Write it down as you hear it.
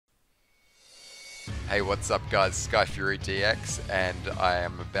Hey, what's up guys, Sky Fury DX, and I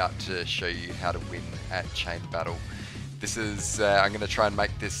am about to show you how to win at Chain Battle. This is, I'm going to try and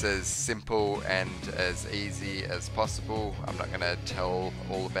make this as simple and as easy as possible. I'm not going to tell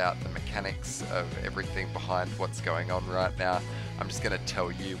all about the mechanics of everything behind what's going on right now. I'm just going to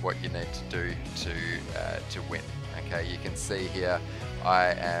tell you what you need to do to win. Okay, you can see here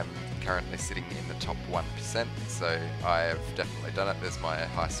I am currently sitting in the top 1%, so I have definitely done it. There's my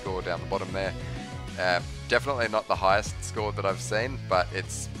high score down the bottom there. Definitely not the highest score that I've seen, but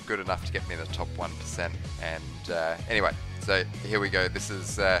it's good enough to get me in the top 1%. And anyway, so here we go. This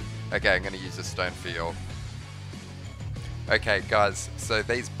is, okay, I'm going to use a stone for y'all. Okay guys, so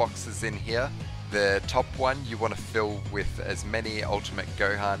these boxes in here, the top one you want to fill with as many Ultimate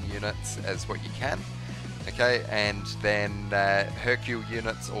Gohan units as what you can. Okay, and then Hercule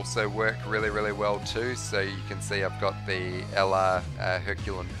units also work really well too. So you can see I've got the LR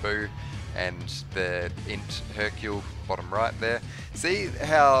Hercule and Boo and the Int Hercule bottom right there. See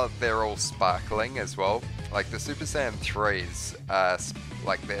how they're all sparkling as well? Like the Super Saiyan 3s,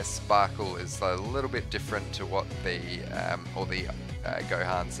 like their sparkle is a little bit different to what the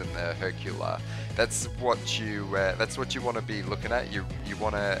Gohans and the Hercule are. That's what you want to be looking at. You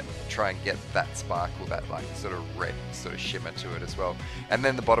want to try and get that sparkle, that like sort of red sort of shimmer to it as well. And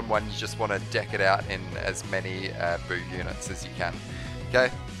then the bottom one, you just want to deck it out in as many Boo units as you can. Okay.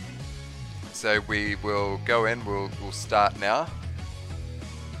 So we will go in, we'll start now.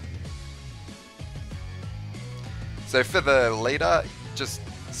 So for the leader, just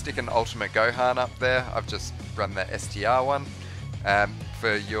stick an Ultimate Gohan up there. I've just run the STR one.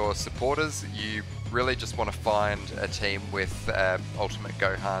 For your supporters, you really just want to find a team with Ultimate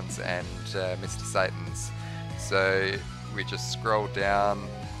Gohans and Mr. Satans. So we just scroll down.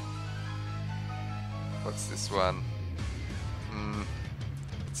 What's this one?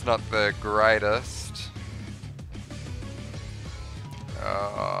 It's not the greatest.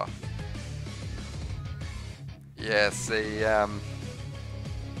 Yeah, see,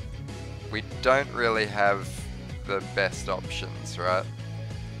 we don't really have the best options, right?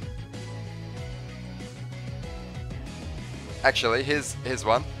 Actually, here's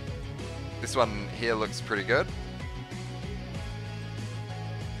one. This one here looks pretty good.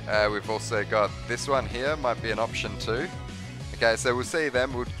 We've also got this one here, might be an option too. Okay, so we'll see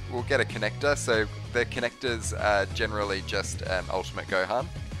them, we'll get a connector. So the connectors are generally just an Ultimate Gohan.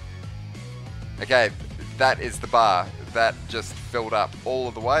 Okay, that is the bar. That just filled up all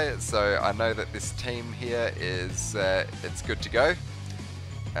of the way, so I know that this team here is it's good to go.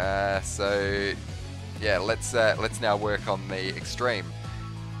 So yeah, let's now work on the extreme.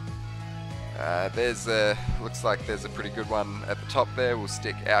 Looks like there's a pretty good one at the top there. We'll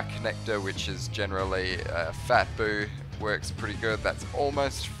stick our connector, which is generally Fat Boo. Works pretty good. That's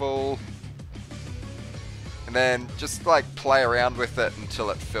almost full. And then just like play around with it until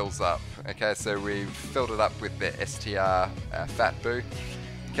it fills up. Okay, so we've filled it up with the STR Fat Boo.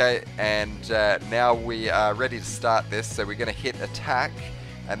 Okay, and now we are ready to start this. So we're going to hit attack,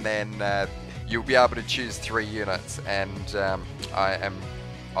 and then you'll be able to choose 3 units, and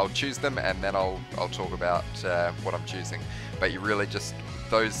I'll choose them, and then I'll talk about what I'm choosing. But you really just,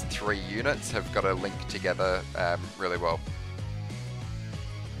 those 3 units have got to link together really well.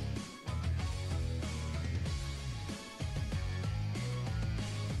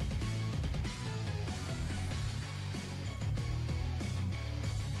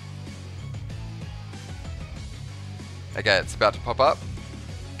 Okay, it's about to pop up.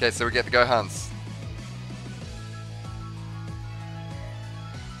 Okay, so we get the Gohans.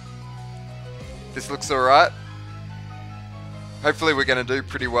 This looks alright. Hopefully we're going to do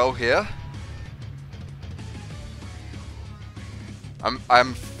pretty well here.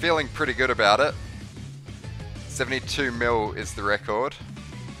 I'm feeling pretty good about it. 72 mil is the record.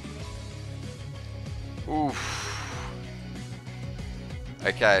 Oof.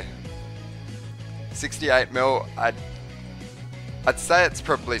 Okay. 68 mil. I'd say it's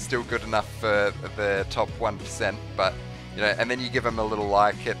probably still good enough for the top 1%, but you know, and then you give them a little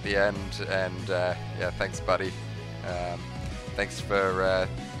like at the end, and yeah, thanks buddy. Thanks for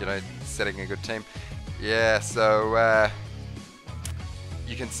you know, setting a good team. Yeah, so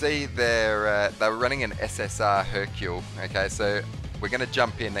you can see they're running an SSR Hercule. Okay, so we're going to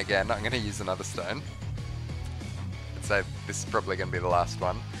jump in again. I'm going to use another stone. I'd say this is probably going to be the last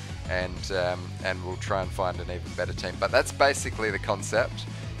one. And we'll try and find an even better team. But that's basically the concept,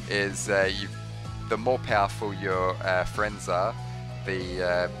 is the more powerful your friends are,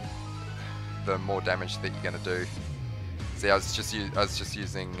 the more damage that you're going to do. See, I was just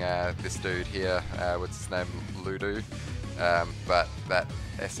using this dude here, what's his name, Ludo. but that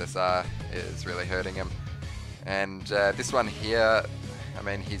SSR is really hurting him. And this one here, I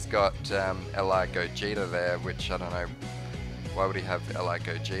mean, he's got Li Gogeta there, which I don't know, why would he have Li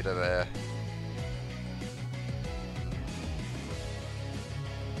Gogeta there?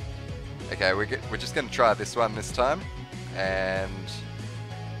 Okay, we're just going to try this one this time, and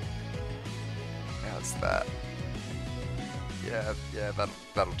how's that? Yeah,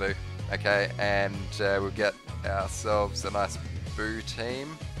 that'll do. Okay, and we'll get ourselves a nice Boo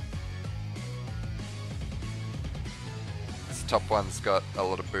team. This top one's got a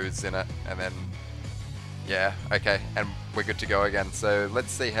lot of Boos in it, and then yeah, okay, and we're good to go again. So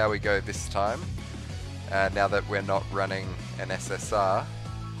let's see how we go this time. Now that we're not running an SSR.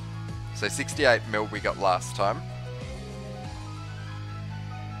 So 68 mil we got last time.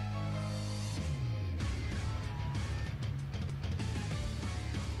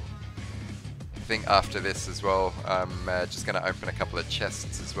 I think after this as well, I'm just going to open a couple of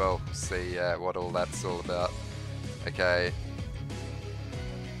chests as well, see what all that's all about. Okay.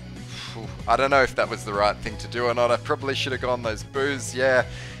 I don't know if that was the right thing to do or not. I probably should have gone those Boos. Yeah,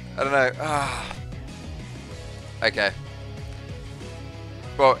 I don't know. Okay.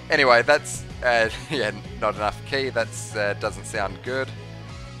 Well, anyway, that's yeah, not enough key. That's doesn't sound good.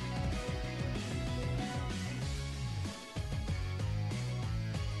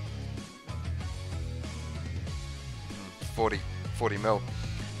 40 mil.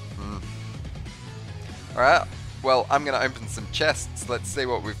 Alright, well, I'm going to open some chests. Let's see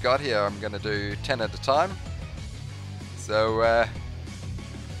what we've got here. I'm going to do 10 at a time. So,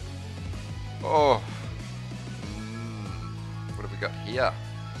 oh, what have we got here?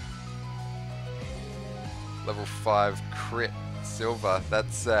 Level 5 crit silver.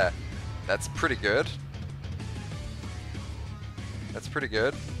 That's pretty good. That's pretty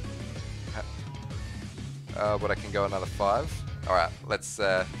good. But I can go another 5. All right, let's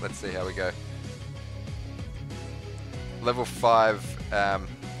see how we go. Level 5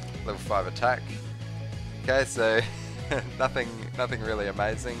 attack. Okay, so nothing really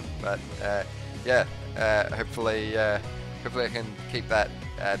amazing, but yeah, hopefully I can keep that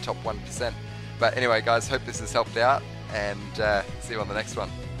top 1%. But anyway, guys, hope this has helped out, and see you on the next one.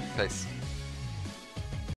 Peace.